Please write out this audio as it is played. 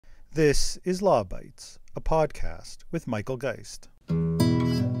This is Law Bytes, a podcast with Michael Geist.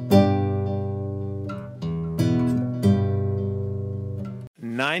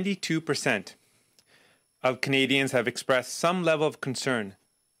 "92% of Canadians have expressed some level of concern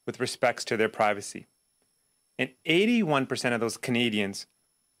with respects to their privacy. And 81% of those Canadians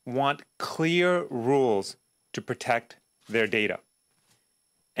want clear rules to protect their data.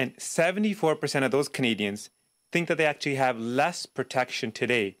 And 74% of those Canadians think that they actually have less protection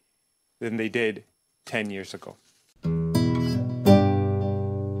today than they did 10 years ago.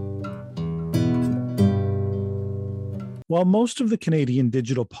 While most of the Canadian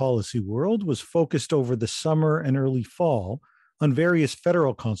digital policy world was focused over the summer and early fall on various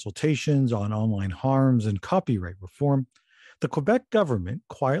federal consultations on online harms and copyright reform, the Quebec government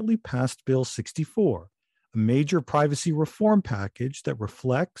quietly passed Bill 64, a major privacy reform package that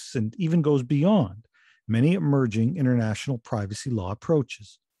reflects and even goes beyond many emerging international privacy law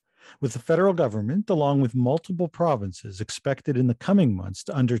approaches. With the federal government, along with multiple provinces expected in the coming months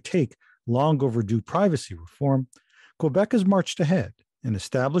to undertake long overdue privacy reform, Quebec has marched ahead and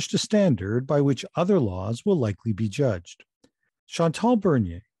established a standard by which other laws will likely be judged. Chantal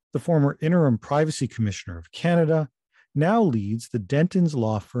Bernier, the former interim privacy commissioner of Canada, now leads the Dentons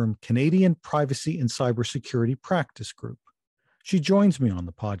law firm Canadian Privacy and Cybersecurity practice group. She joins me on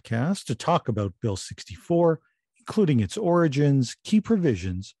the podcast to talk about Bill 64, including its origins, key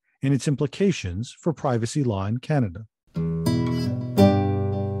provisions, and its implications for privacy law in Canada.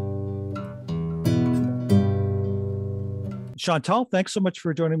 Chantal, thanks so much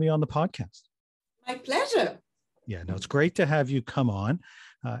for joining me on the podcast. My pleasure. Yeah, no, it's great to have you come on.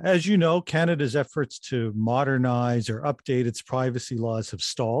 As you know, Canada's efforts to modernize or update its privacy laws have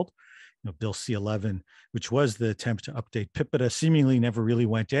stalled. Bill C-11, which was the attempt to update PIPEDA, seemingly never really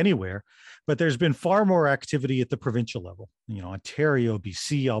went anywhere. But there's been far more activity at the provincial level. Ontario,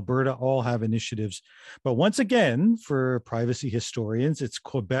 BC, Alberta all have initiatives. But once again, for privacy historians, it's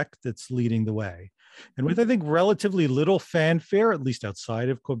Quebec that's leading the way. And with, I think, relatively little fanfare, at least outside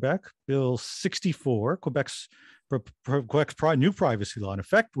of Quebec, Bill 64, Quebec's new privacy law, in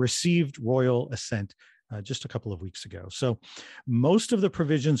effect, received royal assent just a couple of weeks ago. So most of the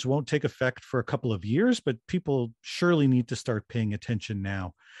provisions won't take effect for a couple of years, but people surely need to start paying attention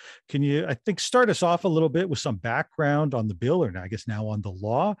now. Can you, I think, start us off a little bit with some background on the bill, or I guess now on the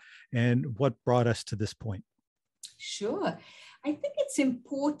law, and what brought us to this point? Sure. I think it's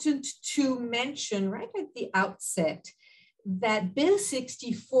important to mention right at the outset that Bill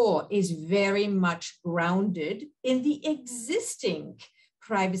 64 is very much grounded in the existing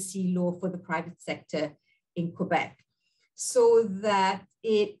privacy law for the private sector in Quebec, so that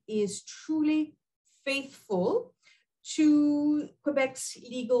it is truly faithful to Quebec's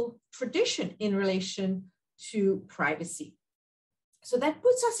legal tradition in relation to privacy. So that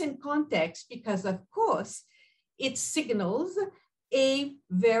puts us in context because, of course, it signals a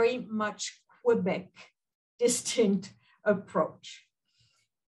very much Quebec distinct approach.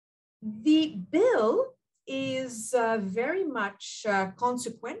 The bill is very much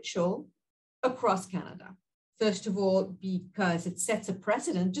consequential across Canada. First of all, because it sets a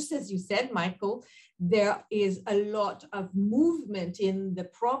precedent. Just as you said, Michael, there is a lot of movement in the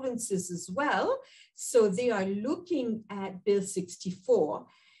provinces as well. So they are looking at Bill 64.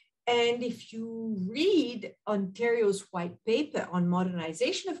 And if you read Ontario's white paper on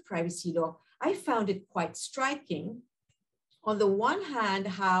modernization of privacy law, I found it quite striking. On the one hand,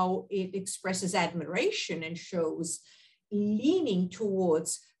 how it expresses admiration and shows leaning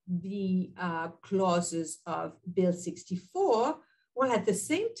towards the clauses of Bill 64, while at the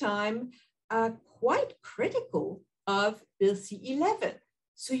same time, quite critical of Bill C-11.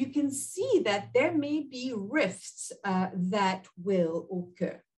 So you can see that there may be rifts that will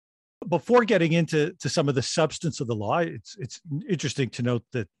occur. Before getting into some of the substance of the law, it's interesting to note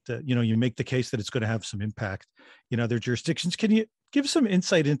that you make the case that it's going to have some impact in other jurisdictions. Can you give some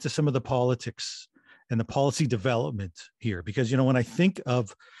insight into some of the politics and the policy development here? Because when I think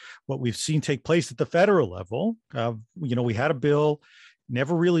of what we've seen take place at the federal level, we had a bill,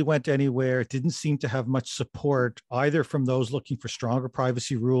 never really went anywhere. It didn't seem to have much support either from those looking for stronger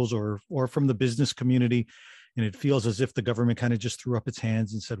privacy rules or from the business community. And it feels as if the government kind of just threw up its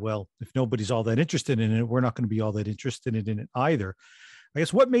hands and said, well, if nobody's all that interested in it, we're not going to be all that interested in it either. I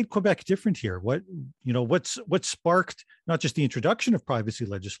guess what made Quebec different here? What sparked not just the introduction of privacy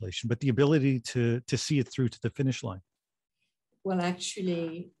legislation, but the ability to see it through to the finish line? Well,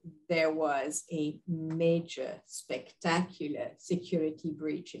 actually, there was a major, spectacular security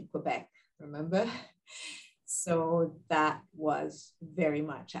breach in Quebec, remember? So that was very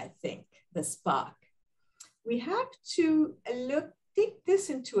much, I think, the spark. We have to look take this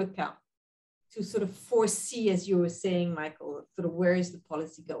into account to sort of foresee, as you were saying, Michael, sort of where is the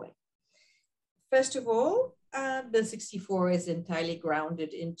policy going? First of all, Bill 64 is entirely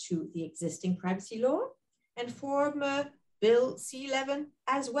grounded into the existing privacy law and former Bill C11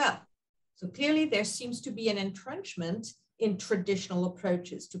 as well. So clearly there seems to be an entrenchment in traditional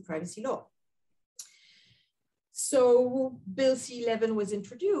approaches to privacy law. So Bill C11 was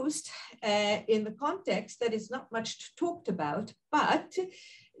introduced in the context that is not much talked about, but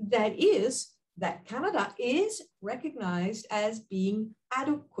that is that Canada is recognized as being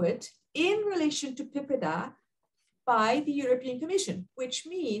adequate in relation to PIPEDA by the European Commission, which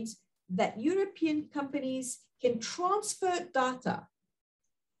means that European companies can transfer data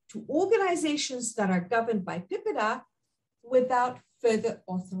to organizations that are governed by PIPEDA without further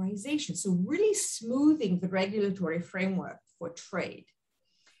authorization. So really smoothing the regulatory framework for trade.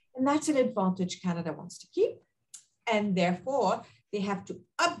 And that's an advantage Canada wants to keep. And therefore, they have to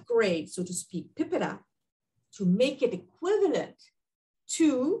upgrade, so to speak, PIPEDA to make it equivalent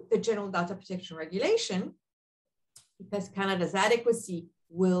to the General Data Protection Regulation, because Canada's adequacy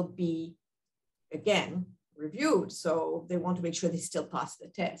will be, again, reviewed. So they want to make sure they still pass the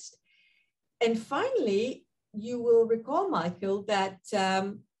test. And finally, you will recall, Michael, that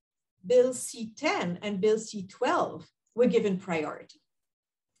Bill C10 and Bill C12 were given priority.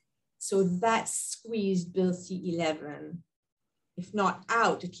 So that squeezed Bill C11, if not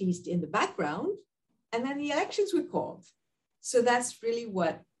out, at least in the background. And then the elections were called. So that's really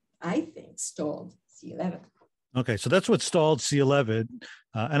what I think stalled C11. Okay, so that's what stalled C11,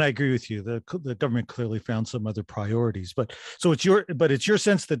 and I agree with you. The government clearly found some other priorities, but so it's your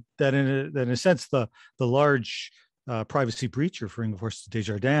sense that in a sense the large privacy breach, referring of course to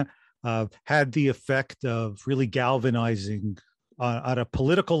Desjardins, had the effect of really galvanizing at a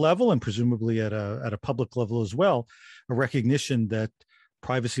political level and presumably at a public level as well, a recognition that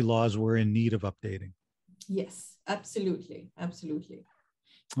privacy laws were in need of updating. Yes, absolutely, absolutely.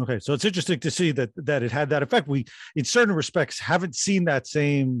 Okay, so it's interesting to see that it had that effect. We, in certain respects, haven't seen that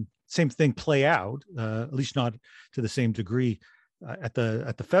same thing play out, at least not to the same degree at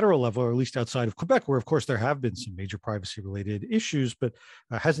the federal level, or at least outside of Quebec, where of course there have been some major privacy-related issues, but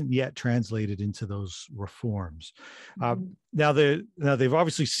hasn't yet translated into those reforms. Mm-hmm. Now they've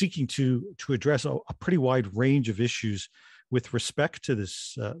obviously seeking to address a pretty wide range of issues with respect to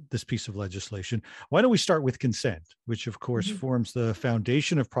this piece of legislation. Why don't we start with consent, which of course mm-hmm. forms the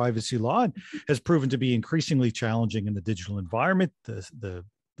foundation of privacy law and has proven to be increasingly challenging in the digital environment. The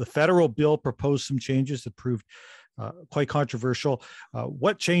federal bill proposed some changes that proved quite controversial.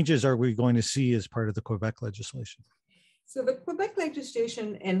 What changes are we going to see as part of the Quebec legislation? So the Quebec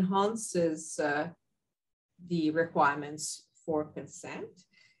legislation enhances the requirements for consent,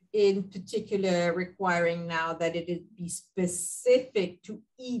 in particular requiring now that it be specific to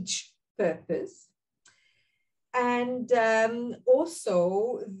each purpose. And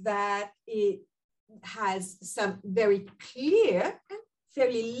also that it has some very clear and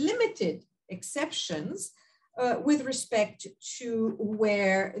fairly limited exceptions with respect to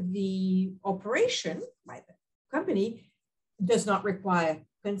where the operation by the company does not require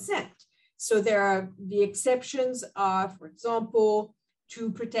consent. So there are the exceptions are, for example,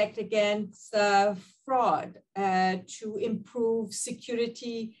 to protect against fraud, to improve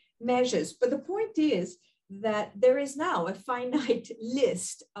security measures. But the point is that there is now a finite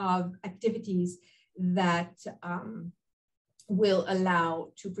list of activities that will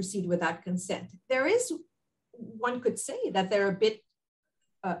allow to proceed without consent. There is, one could say that they're a bit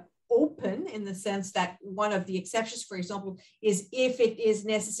open in the sense that one of the exceptions, for example, is if it is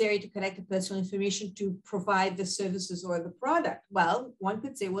necessary to collect the personal information to provide the services or the product. Well, one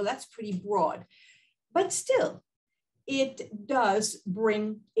could say, well, that's pretty broad. But still, it does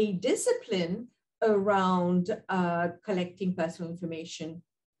bring a discipline around collecting personal information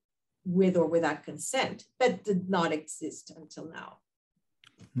with or without consent that did not exist until now.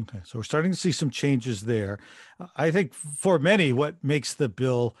 Okay, so we're starting to see some changes there. I think for many, what makes the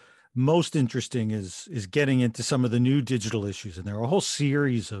bill most interesting is getting into some of the new digital issues, and there are a whole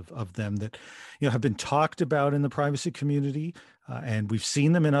series of them that have been talked about in the privacy community, and we've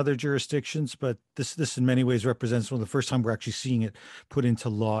seen them in other jurisdictions. But this in many ways represents one of the first time we're actually seeing it put into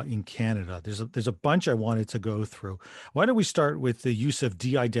law in Canada. There's a bunch I wanted to go through. Why don't we start with the use of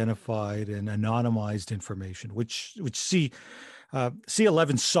de-identified and anonymized information, which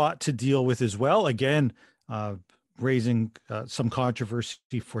C11 sought to deal with as well. Again, raising some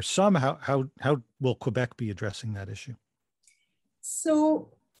controversy for some. How will Quebec be addressing that issue?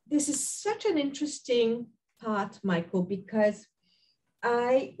 So this is such an interesting part, Michael, because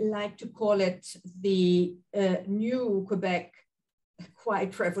I like to call it the new Quebec a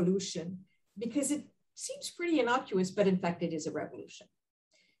quiet revolution because it seems pretty innocuous, but in fact, it is a revolution.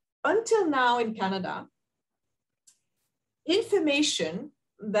 Until now in Canada, information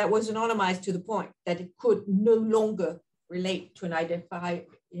that was anonymized to the point that it could no longer relate to an identified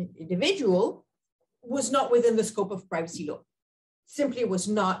individual was not within the scope of privacy law. Simply was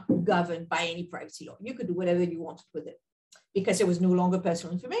not governed by any privacy law. You could do whatever you wanted with it because it was no longer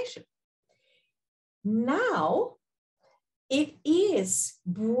personal information. Now, it is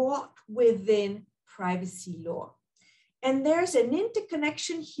brought within privacy law. And there's an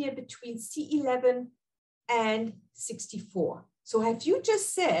interconnection here between C11 and 64. So have you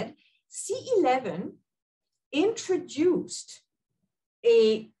just said C11 introduced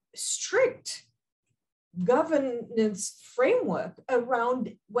a strict governance framework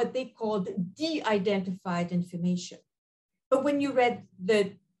around what they called de-identified information. But when you read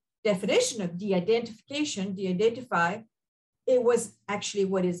the definition of de-identification, de-identify, it was actually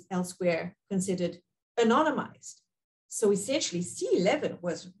what is elsewhere considered anonymized. So essentially, C11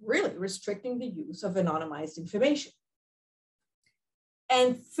 was really restricting the use of anonymized information.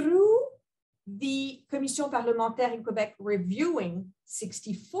 And through the Commission parlementaire in Quebec reviewing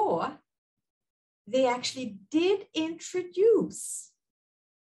 64, they actually did introduce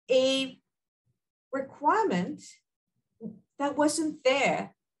a requirement that wasn't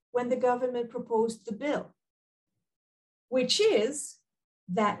there when the government proposed the bill, which is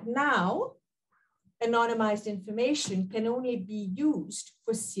that now anonymized information can only be used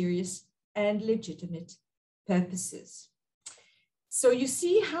for serious and legitimate purposes. So you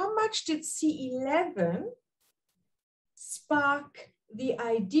see, how much did C11 spark the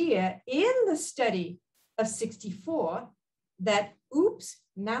idea in the study of 64 that, oops,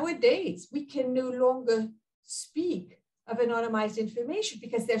 nowadays we can no longer speak of anonymized information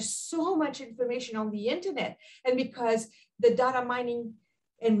because there's so much information on the internet, and because the data mining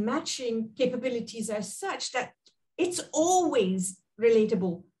and matching capabilities are such that it's always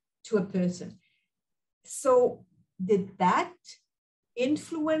relatable to a person. So did that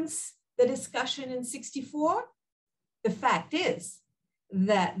influence the discussion in 64? The fact is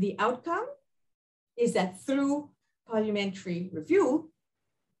that the outcome is that through parliamentary review,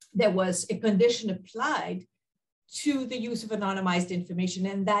 there was a condition applied to the use of anonymized information,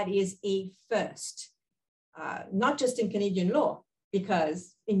 and that is a first, not just in Canadian law,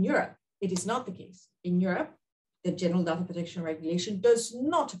 because in Europe, it is not the case. In Europe, the General Data Protection Regulation does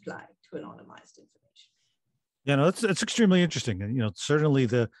not apply to anonymized information. Yeah, no, that's extremely interesting. And, certainly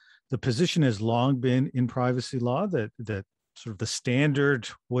the position has long been in privacy law that sort of the standard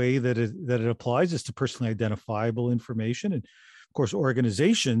way that it applies is to personally identifiable information. And of course,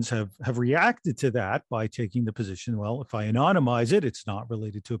 organizations have reacted to that by taking the position, well, if I anonymize it, it's not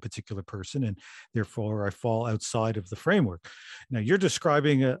related to a particular person, and therefore I fall outside of the framework. Now, you're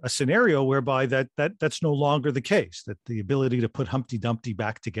describing a scenario whereby that's no longer the case, that the ability to put Humpty Dumpty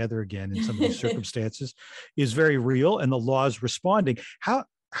back together again in some of these circumstances is very real, and the law is responding. How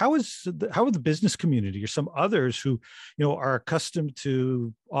are the business community or some others who, are accustomed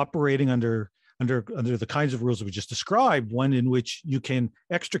to operating under the kinds of rules that we just described, one in which you can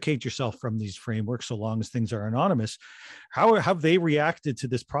extricate yourself from these frameworks so long as things are anonymous, how have they reacted to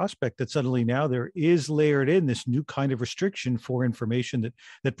this prospect that suddenly now there is layered in this new kind of restriction for information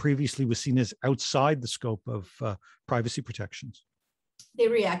that previously was seen as outside the scope of privacy protections? They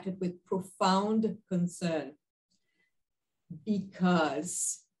reacted with profound concern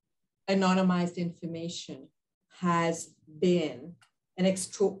because anonymized information has been an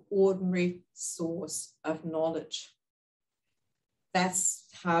extraordinary source of knowledge. That's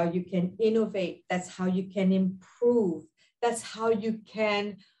how you can innovate. That's how you can improve. That's how you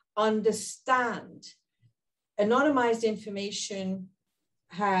can understand. Anonymized information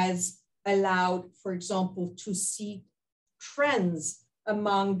has allowed, for example, to see trends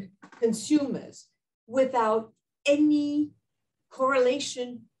among consumers without any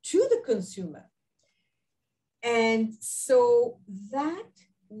correlation to the consumer. And so that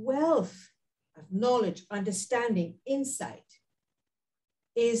wealth of knowledge, understanding, insight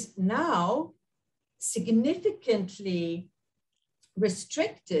is now significantly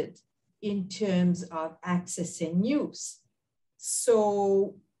restricted in terms of access and use.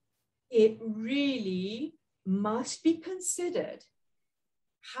 So it really must be considered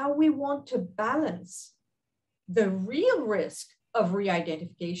how we want to balance the real risk of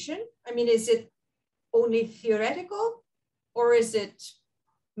re-identification. I mean, is it only theoretical or is it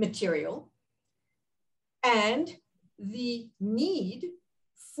material? And the need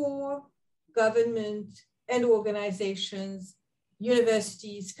for government and organizations,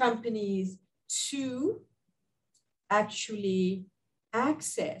 universities, companies to actually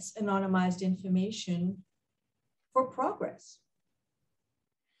access anonymized information for progress.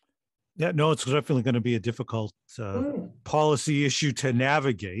 Yeah, no, it's definitely going to be a difficult policy issue to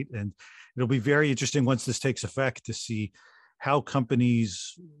navigate. And it'll be very interesting once this takes effect to see how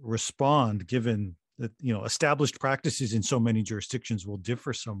companies respond, given that, established practices in so many jurisdictions will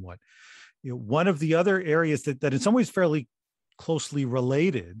differ somewhat. One of the other areas that in some ways fairly closely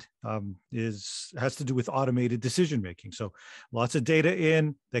related has to do with automated decision making. So lots of data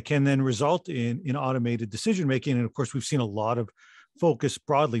in that can then result in automated decision making. And of course, we've seen a lot of focus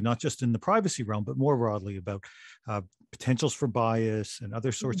broadly, not just in the privacy realm, but more broadly about potentials for bias and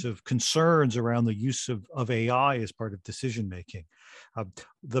other sorts of concerns around the use of AI as part of decision making.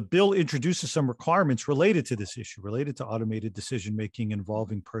 The bill introduces some requirements related to this issue, related to automated decision making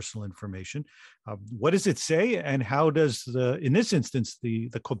involving personal information. What does it say, and how does in this instance, the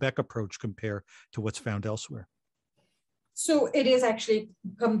Quebec approach compare to what's found elsewhere? So it is actually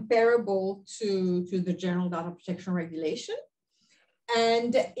comparable to the General Data Protection Regulation.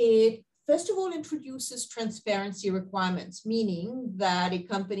 And it, first of all, introduces transparency requirements, meaning that a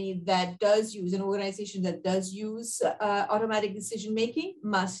company that does use, an organization that does use automatic decision-making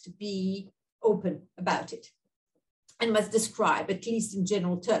must be open about it and must describe, at least in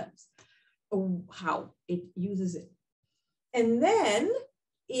general terms, how it uses it. And then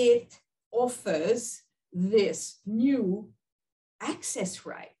it offers this new access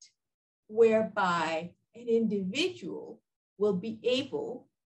right, whereby an individual will be able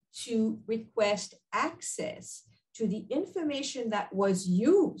to request access to the information that was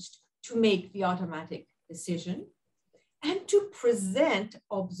used to make the automatic decision and to present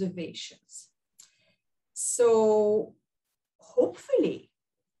observations. So hopefully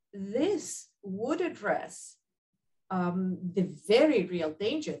this would address the very real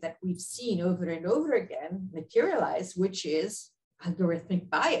danger that we've seen over and over again materialize, which is algorithmic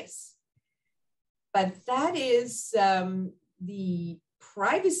bias. But that is the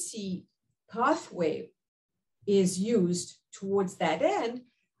privacy pathway is used towards that end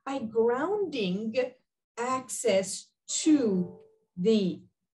by grounding access to the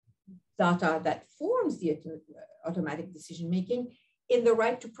data that forms the automatic decision-making in the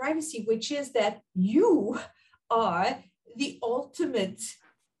right to privacy, which is that you are the ultimate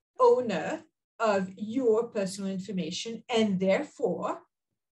owner of your personal information, and therefore,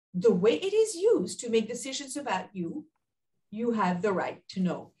 the way it is used to make decisions about you, you have the right to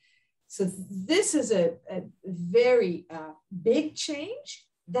know. So this is a very big change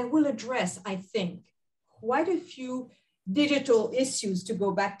that will address, I think, quite a few digital issues, to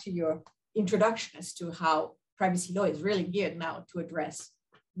go back to your introduction as to how privacy law is really geared now to address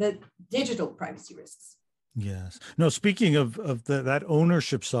the digital privacy risks. Yes. No, speaking of that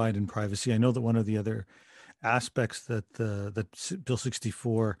ownership side in privacy, I know that one of the other aspects that Bill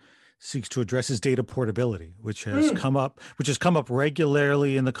 64 seeks to address is data portability, which has come up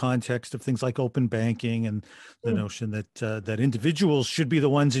regularly in the context of things like open banking and the notion that individuals should be the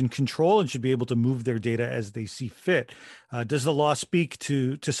ones in control and should be able to move their data as they see fit. Does the law speak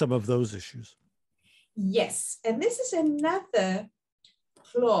to some of those issues? Yes, and this is another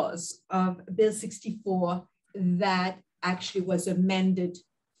clause of Bill 64 that actually was amended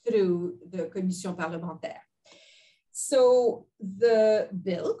through the Commission parlementaire. So the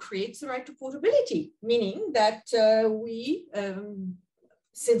bill creates the right to portability, meaning that we,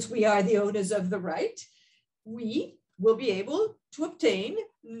 since we are the owners of the right, we will be able to obtain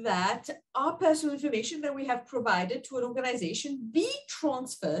that our personal information that we have provided to an organization be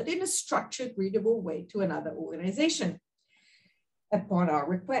transferred in a structured, readable way to another organization upon our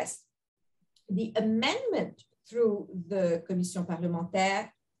request. The amendment through the Commission parlementaire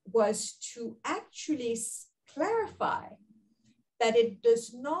was to actually clarify that it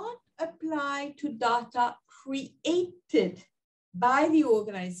does not apply to data created by the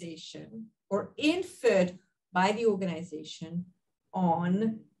organization or inferred by the organization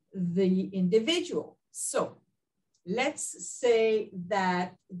on the individual. So let's say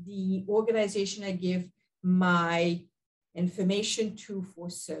that the organization I give my information to for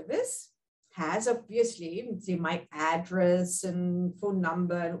service has obviously, say, my address and phone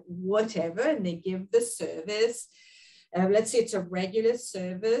number and whatever, and they give the service. Let's say it's a regular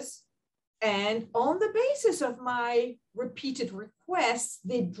service. And on the basis of my repeated requests,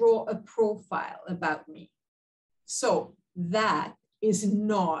 they draw a profile about me. So that is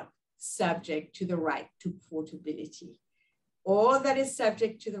not subject to the right to portability. All that is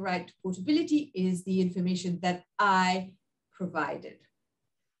subject to the right to portability is the information that I provided.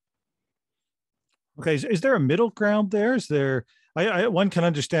 Okay, is there a middle ground there? Is there? One can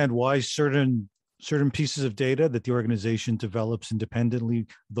understand why certain certain pieces of data that the organization develops independently,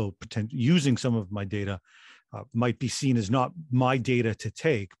 though using some of my data might be seen as not my data to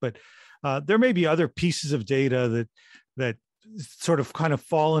take. But there may be other pieces of data that sort of kind of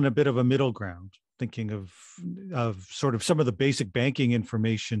fall in a bit of a middle ground, thinking of sort of some of the basic banking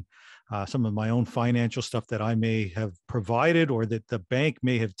information, some of my own financial stuff that I may have provided or that the bank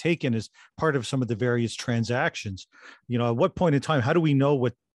may have taken as part of some of the various transactions. At what point in time, how do we know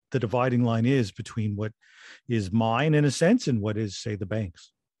what the dividing line is between what is mine in a sense and what is, say, the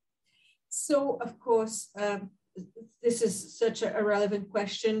bank's? So, of course, this is such a relevant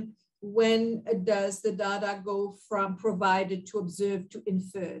question. When does the data go from provided to observed to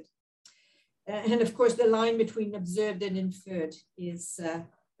inferred? And of course, the line between observed and inferred is a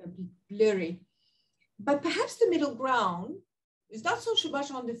bit blurry. But perhaps the middle ground is not so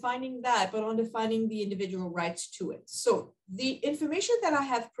much on defining that, but on defining the individual rights to it. So the information that I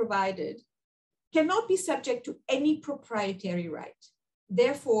have provided cannot be subject to any proprietary right.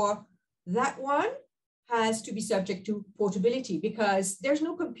 Therefore, that one has to be subject to portability because there's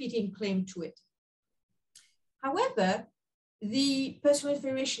no competing claim to it. However, the personal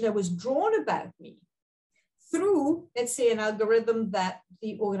information that was drawn about me through, let's say, an algorithm that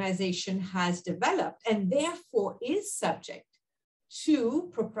the organization has developed and therefore is subject to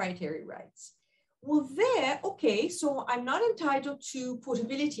proprietary rights. Well, okay, so I'm not entitled to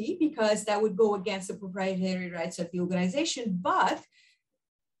portability because that would go against the proprietary rights of the organization, but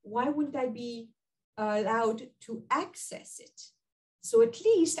why wouldn't I be allowed to access it? So at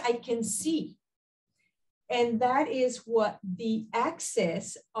least I can see. And that is what the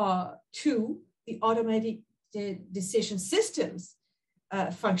access to the automatic decision systems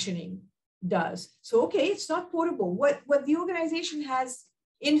functioning does. So, okay, it's not portable. What the organization has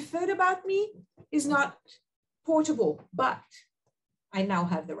inferred about me is not portable, but I now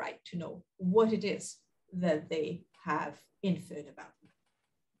have the right to know what it is that they have inferred about me.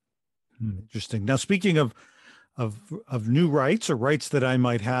 Interesting. Now, speaking of new rights or rights that I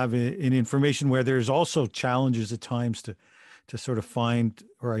might have in information where there's also challenges at times to sort of find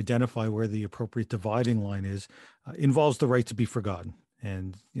or identify where the appropriate dividing line is, involves the right to be forgotten.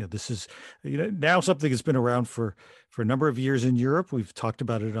 And, this is, now something that's been around for a number of years in Europe. We've talked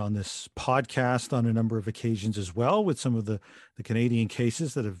about it on this podcast on a number of occasions as well, with some of the Canadian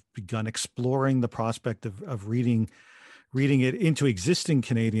cases that have begun exploring the prospect of reading it into existing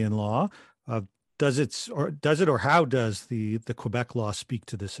Canadian law. Does it or how does the Quebec law speak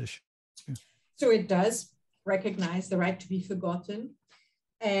to this issue? So it does recognize the right to be forgotten.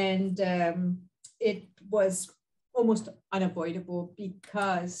 And it was almost unavoidable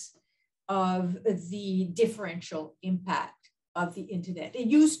because of the differential impact of the internet. It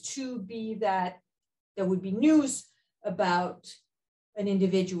used to be that there would be news about an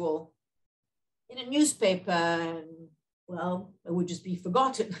individual in a newspaper and, well, it would just be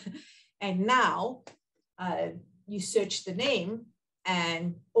forgotten. And now you search the name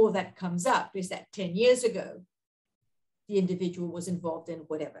and all that comes up is that 10 years ago, the individual was involved in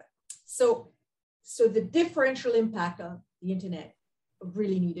whatever. So the differential impact of the internet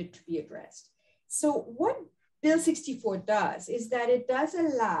really needed to be addressed. So what Bill 64 does is that it does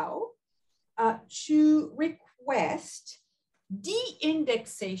allow to request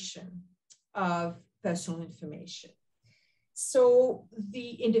de-indexation of personal information. So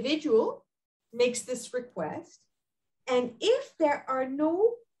the individual makes this request, and if there are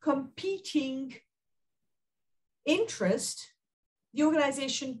no competing interests, the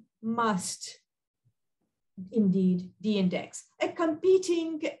organization must indeed de-index. A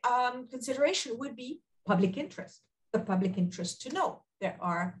competing consideration would be public interest, the public interest to know. There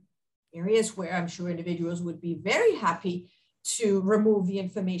are areas where I'm sure individuals would be very happy to remove the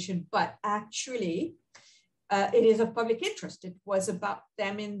information, but actually it is of public interest. It was about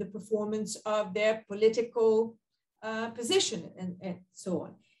them in the performance of their political position and so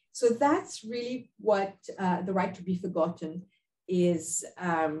on. So that's really what the right to be forgotten is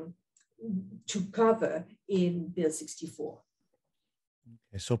to cover in Bill 64.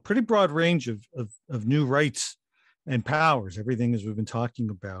 Okay, so pretty broad range of new rights and powers, everything as we've been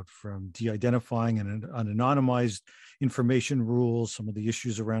talking about, from de-identifying and anonymized information rules, some of the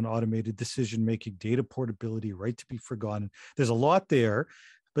issues around automated decision-making, data portability, right to be forgotten. There's a lot there,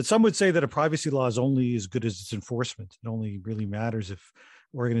 but some would say that a privacy law is only as good as its enforcement. It only really matters if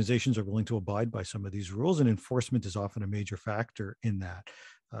organizations are willing to abide by some of these rules, and enforcement is often a major factor in that.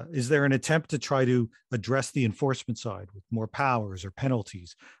 Is there an attempt to try to address the enforcement side with more powers or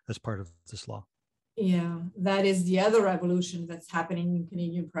penalties as part of this law? Yeah, that is the other revolution that's happening in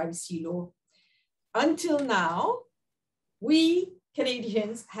Canadian privacy law. Until now, we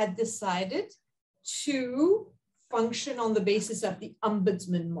Canadians had decided to function on the basis of the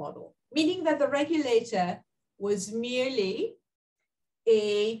ombudsman model, meaning that the regulator was merely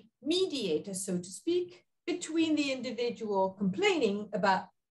a mediator, so to speak, between the individual complaining about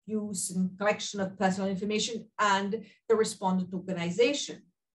use and collection of personal information and the respondent organization,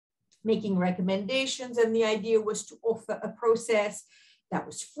 making recommendations. And the idea was to offer a process that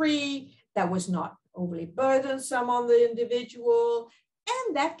was free, that was not overly burdensome on the individual,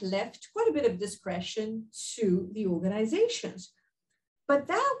 and that left quite a bit of discretion to the organizations. But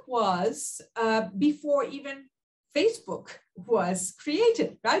that was before even Facebook was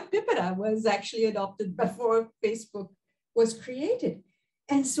created, right? PIPEDA was actually adopted before Facebook was created.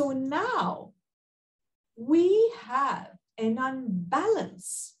 And so now we have an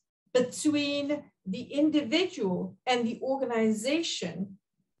unbalance between the individual and the organization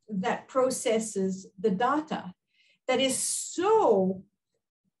that processes the data that is so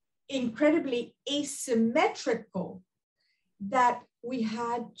incredibly asymmetrical that we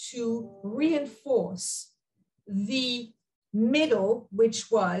had to reinforce the middle, which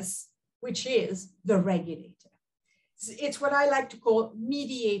is the regulator. It's what I like to call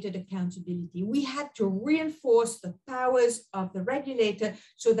mediated accountability. We had to reinforce the powers of the regulator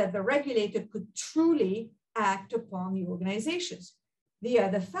so that the regulator could truly act upon the organizations. The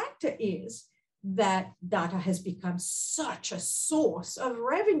other factor is that data has become such a source of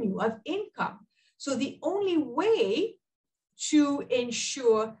revenue, of income. So the only way to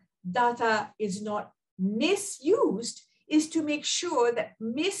ensure data is not misused is to make sure that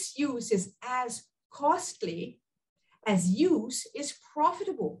misuse is as costly as use is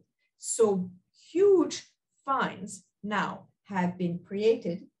profitable. So huge fines now have been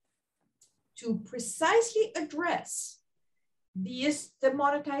created to precisely address the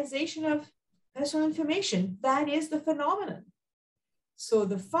monetization of personal information. That is the phenomenon. So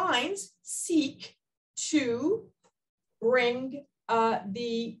the fines seek to bring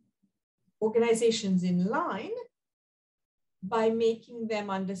the organizations in line by making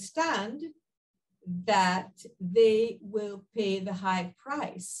them understand that they will pay the high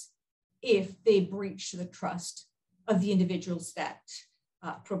price if they breach the trust of the individuals that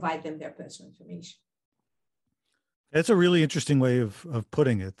provide them their personal information. That's a really interesting way of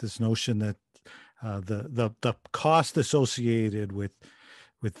putting it, this notion that the cost associated with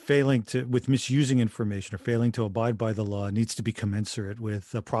misusing information or failing to abide by the law needs to be commensurate with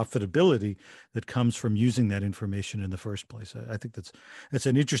the profitability that comes from using that information in the first place. I think that's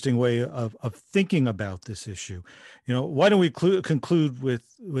an interesting way of thinking about this issue. You know, why don't we conclude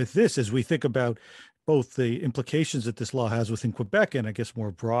with this as we think about both the implications that this law has within Quebec and I guess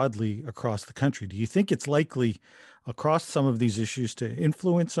more broadly across the country? Do you think it's likely across some of these issues to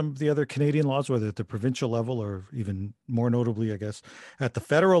influence some of the other Canadian laws, whether at the provincial level or even more notably, I guess, at the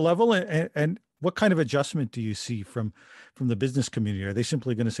federal level? And what kind of adjustment do you see from the business community? Are they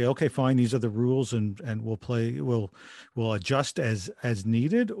simply going to say, okay, fine, these are the rules and we'll adjust as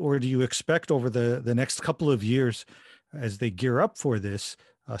needed? Or do you expect over the next couple of years as they gear up for this,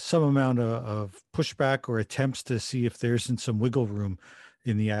 some amount of pushback or attempts to see if there's some wiggle room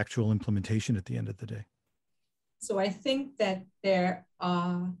in the actual implementation at the end of the day? So I think that there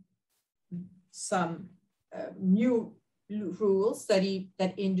are some new rules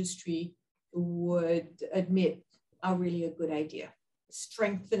that industry would admit are really a good idea.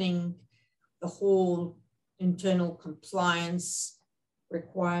 Strengthening the whole internal compliance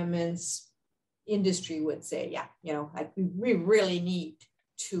requirements. Industry would say, yeah, you know, we really need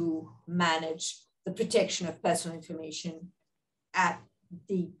to manage the protection of personal information at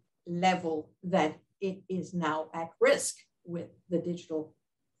the level that it is now at risk with the digital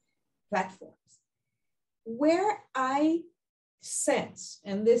platforms. Where I sense,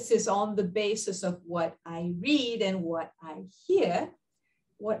 and this is on the basis of what I read and what I hear,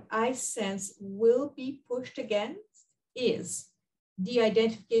 what I sense will be pushed against is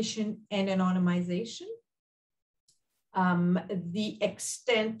de-identification and anonymization. The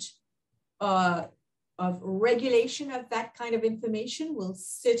extent of regulation of that kind of information will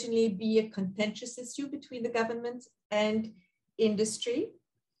certainly be a contentious issue between the government and industry.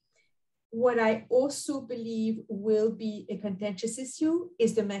 What I also believe will be a contentious issue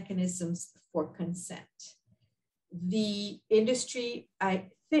is the mechanisms for consent. The industry,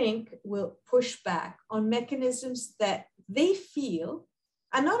 I think, will push back on mechanisms that they feel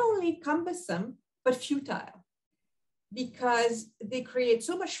are not only cumbersome, but futile, because they create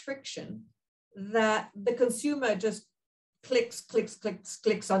so much friction that the consumer just clicks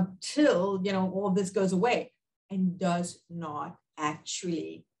until, you know, all this goes away and does not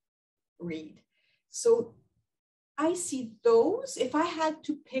actually read. So I see those. If I had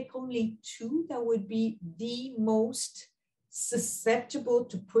to pick only two that would be the most susceptible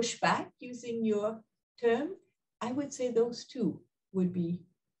to pushback, using your term, I would say those two would be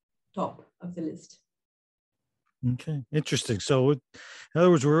top of the list. Okay, interesting. So, in other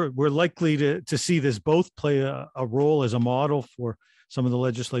words, we're likely to see this both play a role as a model for some of the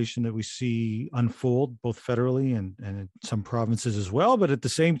legislation that we see unfold, both federally and in some provinces as well. But at the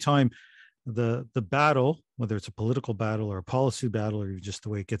same time, the battle, whether it's a political battle or a policy battle or just the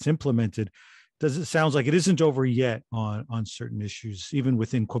way it gets implemented, it sounds like it isn't over yet on certain issues, even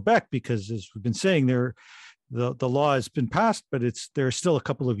within Quebec, because as we've been saying, the law has been passed, but there's still a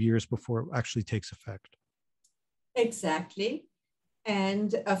couple of years before it actually takes effect. Exactly.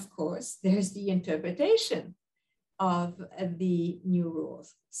 And of course, there's the interpretation of the new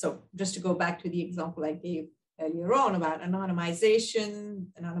rules. So just to go back to the example I gave earlier on about anonymization,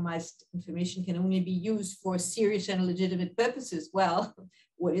 anonymized information can only be used for serious and legitimate purposes. Well,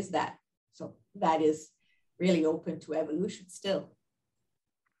 what is that? So that is really open to evolution still.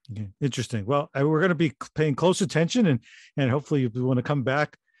 Okay. Interesting. Well, we're going to be paying close attention, and hhopefully we want to come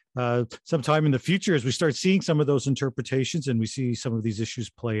back sometime in the future as we start seeing some of those interpretations and we see some of these issues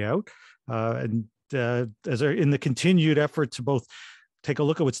play out. As in the continued effort to both take a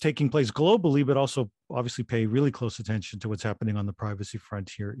look at what's taking place globally, but also obviously pay really close attention to what's happening on the privacy front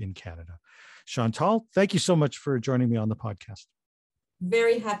here in Canada. Chantal, thank you so much for joining me on the podcast.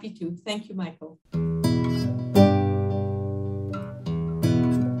 Very happy to. Thank you, Michael.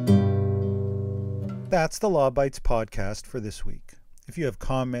 That's the Law Bytes podcast for this week. If you have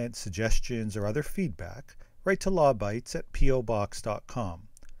comments, suggestions, or other feedback, write to lawbytes@pobox.com.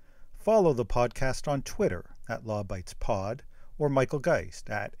 Follow the podcast on Twitter @LawBytesPod or Michael Geist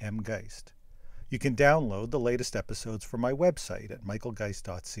 @mgeist. You can download the latest episodes from my website at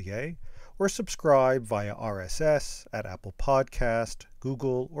michaelgeist.ca or subscribe via RSS at Apple Podcast,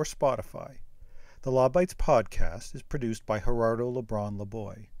 Google, or Spotify. The Law Bytes podcast is produced by Gerardo Lebron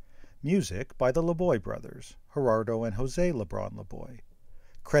Laboy. Music by the Laboy brothers, Gerardo and Jose Lebron Laboy.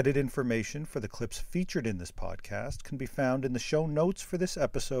 Credit information for the clips featured in this podcast can be found in the show notes for this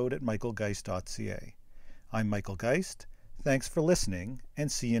episode at michaelgeist.ca. I'm Michael Geist. Thanks for listening,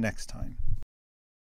 and see you next time.